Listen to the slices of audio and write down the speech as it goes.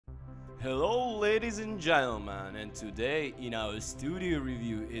Hello ladies and gentlemen, and today in our studio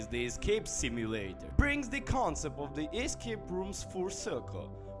review is the Escape Simulator. Brings the concept of the escape rooms full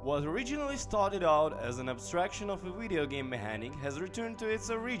circle. What originally started out as an abstraction of a video game mechanic has returned to its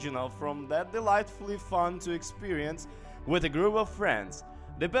original from that delightfully fun to experience with a group of friends.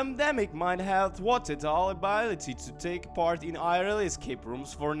 The pandemic might have thwarted our ability to take part in IRL escape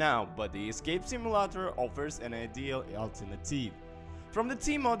rooms for now, but the Escape Simulator offers an ideal alternative. From the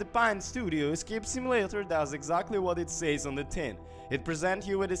team of the Pine Studio, Escape Simulator does exactly what it says on the tin. It presents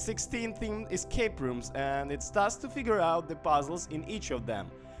you with 16 themed escape rooms and it starts to figure out the puzzles in each of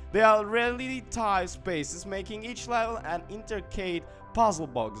them. They are really tight spaces, making each level an intricate puzzle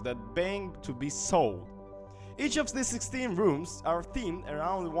box that begs to be solved. Each of the 16 rooms are themed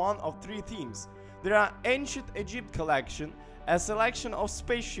around one of three themes. There are Ancient Egypt collection, a selection of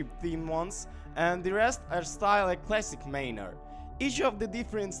spaceship themed ones, and the rest are styled like classic manner. Each of the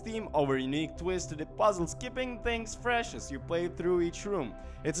different themes offer a unique twist to the puzzles, keeping things fresh as you play through each room.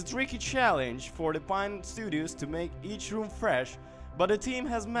 It's a tricky challenge for the Pine Studios to make each room fresh, but the team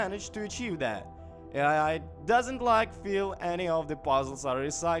has managed to achieve that. It doesn't feel any of the puzzles are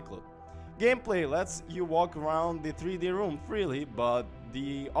recycled. Gameplay lets you walk around the 3D room freely, but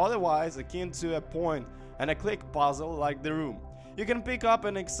the otherwise akin to a point and a click puzzle like the room. You can pick up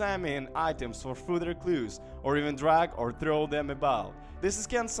and examine items for further clues, or even drag or throw them about. This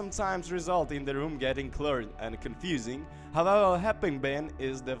can sometimes result in the room getting cluttered and confusing. However, helping Ben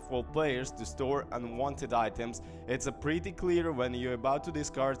is that for players to store unwanted items, it's pretty clear when you're about to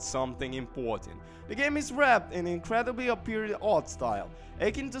discard something important. The game is wrapped in incredibly appealing art style,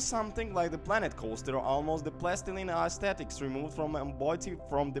 akin to something like the Planet Coaster or almost the plastilina aesthetics removed from embodied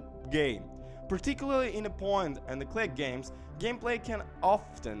from the game. Particularly in the point and the click games, gameplay can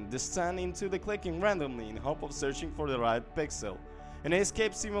often descend into the clicking randomly in hope of searching for the right pixel. In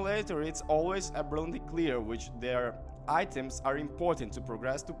Escape Simulator, it's always abundantly clear which their items are important to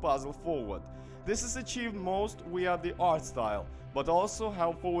progress the puzzle forward. This is achieved most via the art style, but also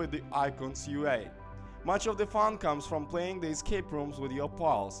helpful with the icons UA. Much of the fun comes from playing the escape rooms with your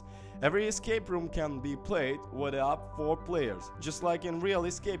pals. Every escape room can be played with up 4 players. Just like in real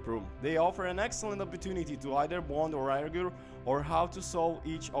escape room, they offer an excellent opportunity to either bond or argue or how to solve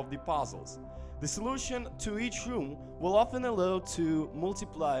each of the puzzles. The solution to each room will often allow to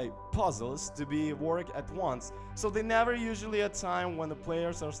multiply puzzles to be worked at once, so they never usually a time when the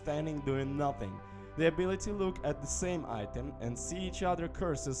players are standing doing nothing. The ability to look at the same item and see each other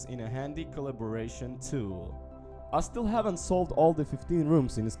cursors in a handy collaboration tool. I still haven't solved all the 15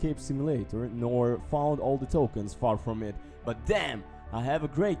 rooms in Escape Simulator, nor found all the tokens, far from it, but damn, I have a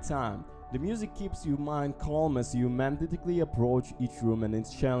great time. The music keeps your mind calm as you methodically approach each room and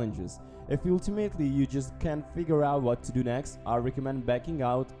its challenges. If ultimately you just can't figure out what to do next, I recommend backing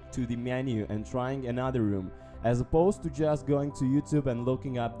out to the menu and trying another room, as opposed to just going to YouTube and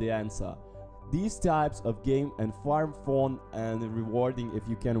looking up the answer. These types of game are far fun and rewarding if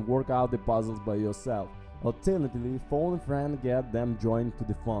you can work out the puzzles by yourself. Alternatively, phone a friend, get them joined to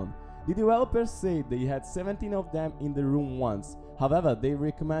the fun. The developers say they had 17 of them in the room once. However, they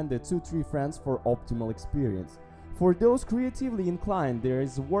recommended 2-3 friends for optimal experience. For those creatively inclined, there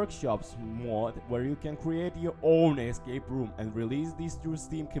is Workshops mod where you can create your own escape room and release this through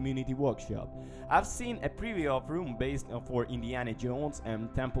Steam Community Workshop. I've seen a preview of room based for Indiana Jones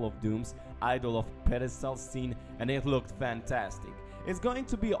and Temple of Doom's Idol of Pedestal scene, and it looked fantastic. It's going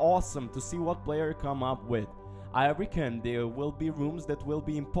to be awesome to see what player come up with. I reckon there will be rooms that will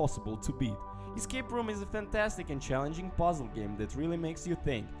be impossible to beat. Escape Room is a fantastic and challenging puzzle game that really makes you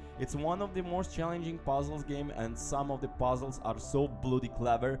think. It's one of the most challenging puzzles game, and some of the puzzles are so bloody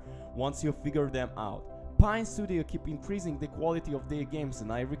clever once you figure them out. Pine Studio keep increasing the quality of their games,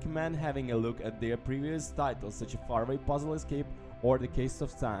 and I recommend having a look at their previous titles such as Faraway Puzzle Escape or The Case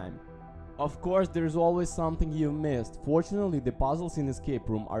of Time. Of course, there's always something you missed. Fortunately, the puzzles in Escape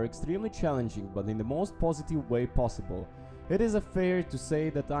Room are extremely challenging, but in the most positive way possible. It is fair to say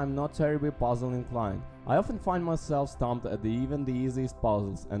that I'm not terribly puzzle inclined. I often find myself stumped at even the easiest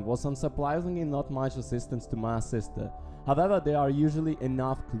puzzles, and was unsurprisingly not much assistance to my sister. However, there are usually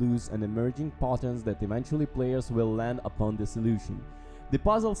enough clues and emerging patterns that eventually players will land upon the solution. The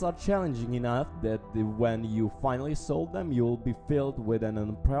puzzles are challenging enough that when you finally solve them, you will be filled with an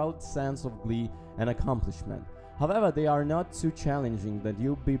unparalleled sense of glee and accomplishment. However, they are not too challenging that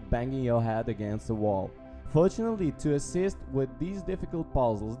you'll be banging your head against the wall. Fortunately, to assist with these difficult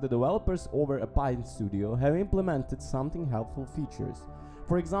puzzles, the developers over at Pine Studio have implemented something helpful features.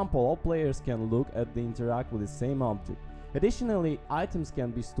 For example, all players can look at and interact with the same object. Additionally, items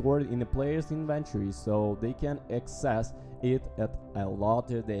can be stored in a player's inventory so they can access it at a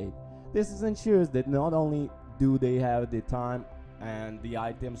later date. This ensures that not only do they have the time and the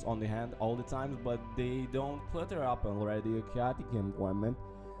items on the hand all the time, but they don't clutter up already a chaotic environment.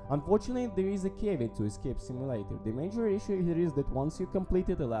 Unfortunately, there is a caveat to Escape Simulator. The major issue here is that once you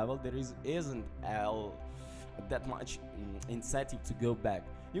completed a level, there isn't that much incentive to go back.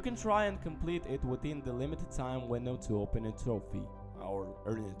 You can try and complete it within the limited time window to open a trophy or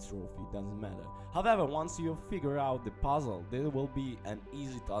earn a trophy, doesn't matter. However, once you figure out the puzzle, there will be an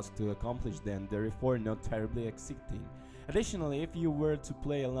easy task to accomplish, then therefore not terribly exciting. Additionally, if you were to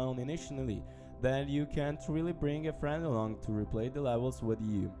play alone initially, then you can't really bring a friend along to replay the levels with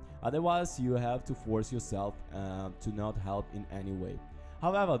you. Otherwise, you have to force yourself to not help in any way.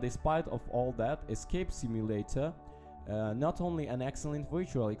 However, despite of all that, Escape Simulator not only an excellent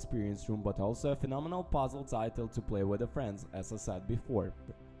virtual experience room, but also a phenomenal puzzle title to play with the friends, as I said before.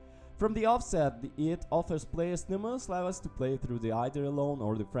 From the offset, it offers players numerous levels to play through either alone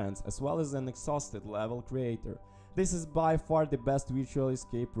or the friends, as well as an exhausted level creator. This is by far the best virtual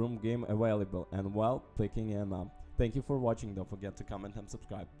escape room game available, and well, clicking him up. Thank you for watching, don't forget to comment and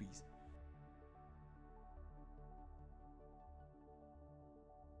subscribe, peace.